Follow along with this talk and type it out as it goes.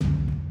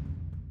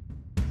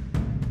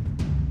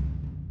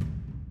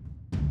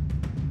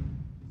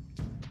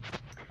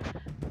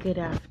Good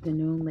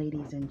afternoon,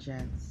 ladies and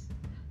gents.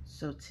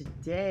 So,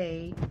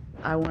 today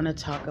I want to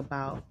talk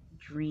about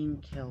dream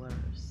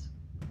killers.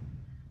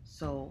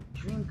 So,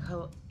 dream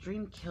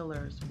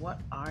killers,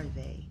 what are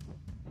they?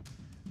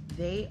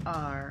 They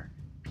are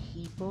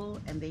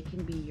people, and they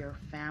can be your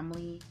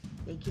family,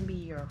 they can be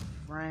your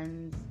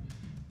friends,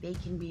 they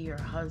can be your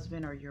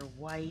husband or your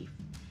wife,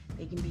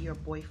 they can be your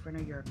boyfriend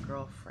or your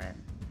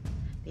girlfriend,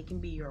 they can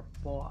be your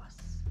boss,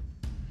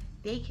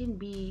 they can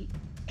be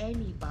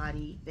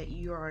anybody that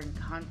you are in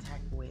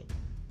contact with,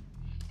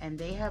 and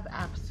they have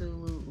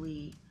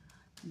absolutely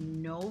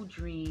no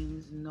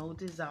dreams, no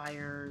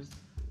desires,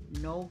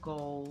 no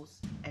goals,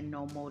 and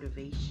no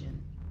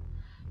motivation.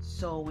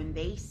 So when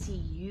they see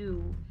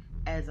you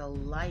as a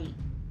light,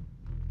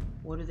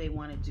 what do they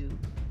want to do?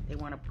 They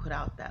want to put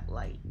out that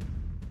light.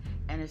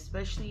 And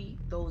especially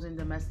those in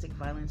domestic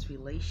violence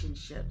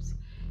relationships,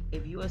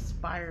 if you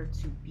aspire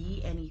to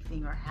be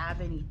anything or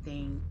have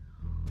anything,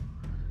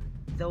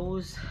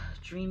 those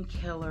dream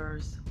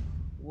killers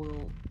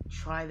will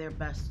try their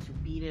best to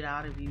beat it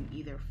out of you,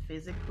 either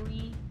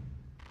physically,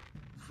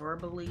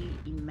 verbally,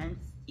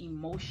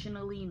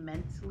 emotionally,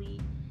 mentally,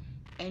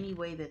 any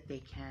way that they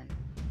can.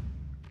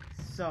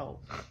 So,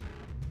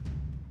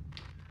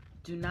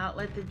 do not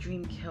let the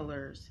dream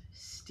killers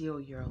steal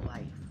your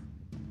life,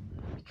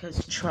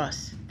 because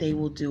trust, they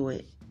will do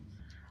it.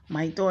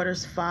 My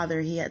daughter's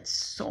father, he had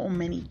so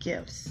many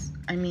gifts.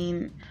 I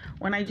mean,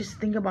 when I just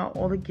think about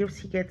all the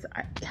gifts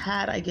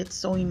I get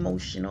so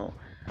emotional.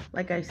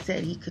 Like I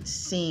said, he could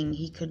sing,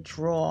 he could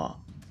draw,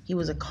 he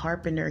was a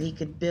carpenter, he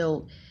could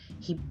build.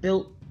 He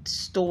built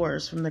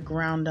stores from the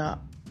ground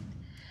up.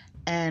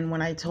 And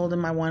when I told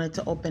him I wanted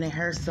to open a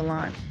hair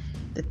salon,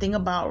 the thing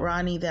about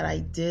Ronnie that I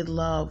did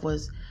love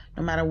was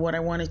no matter what I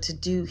wanted to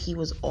do, he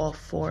was all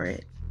for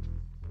it.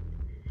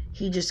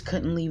 He just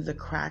couldn't leave the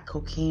crack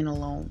cocaine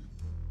alone.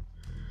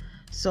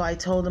 So I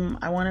told him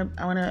I want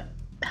to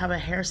have a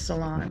hair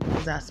salon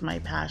because that's my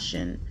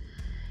passion.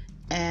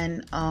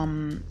 And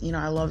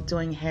I love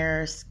doing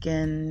hair,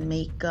 skin,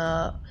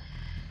 makeup.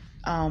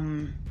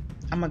 I'm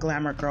a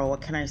glamour girl,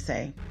 what can I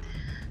say?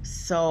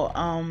 So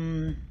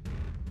I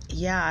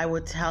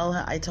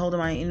told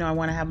him I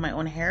want to have my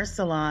own hair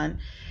salon,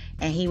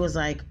 and he was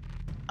like,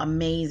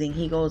 amazing.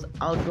 He goes,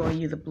 I'll draw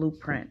you the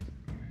blueprint.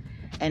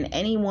 And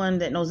anyone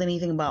that knows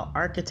anything about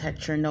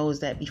architecture knows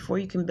that before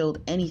you can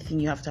build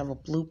anything, you have to have a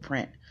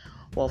blueprint.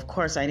 Well, of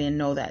course, I didn't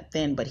know that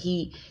then, but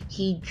he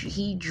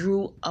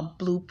drew a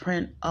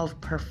blueprint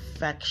of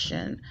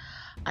perfection.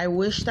 I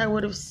wished I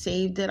would have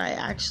saved it. I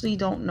actually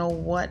don't know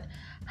what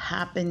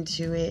happened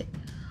to it,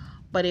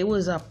 but it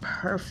was a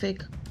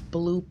perfect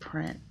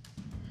blueprint.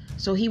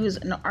 So he was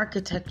an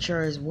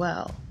architecture as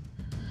well.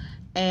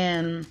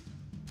 And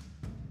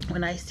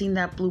when I seen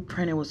that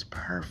blueprint, it was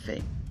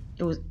perfect.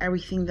 It was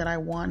everything that I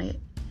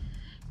wanted.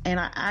 And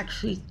I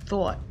actually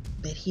thought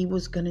that he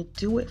was going to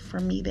do it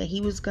for me, that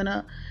he was going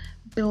to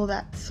build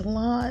that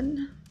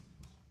salon.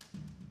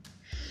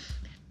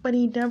 But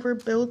he never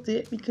built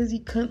it because he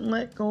couldn't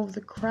let go of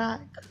the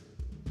crack.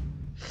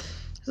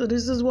 So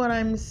this is what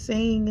I'm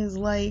saying is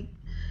like,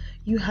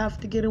 you have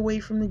to get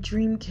away from the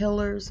dream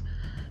killers.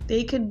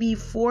 They could be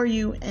for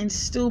you and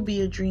still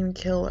be a dream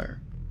killer.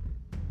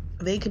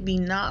 They could be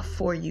not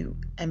for you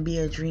and be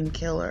a dream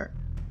killer.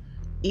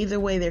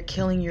 Either way, they're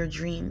killing your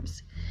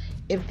dreams.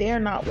 If they're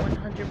not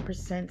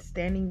 100%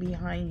 standing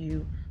behind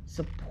you,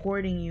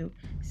 supporting you,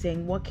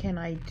 saying, what can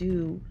I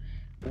do?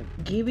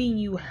 Giving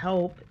you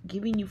help,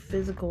 giving you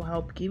physical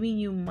help, giving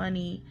you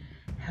money,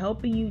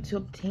 helping you to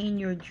obtain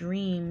your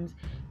dreams,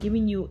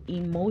 giving you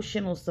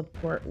emotional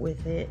support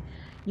with it.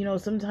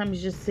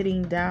 Sometimes just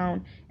sitting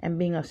down and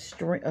being a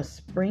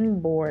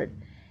springboard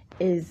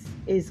is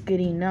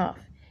good enough.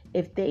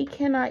 If they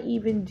cannot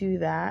even do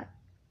that,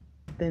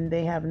 then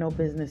they have no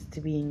business to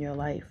be in your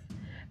life,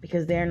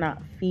 because they're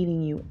not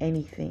feeding you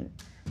anything.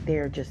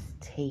 They're just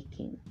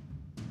taking.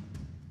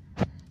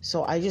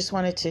 So I just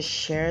wanted to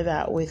share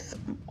that with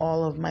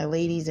all of my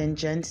ladies and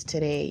gents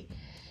today.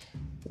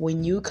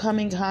 When you come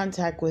in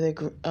contact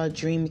with a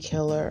dream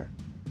killer,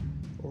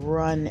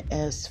 run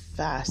as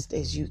fast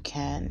as you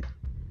can,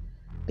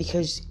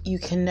 because you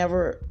can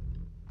never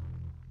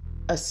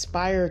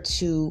aspire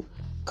to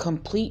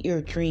complete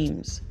your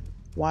dreams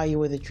while you're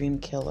with a dream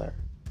killer.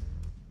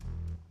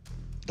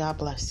 God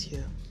bless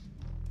you.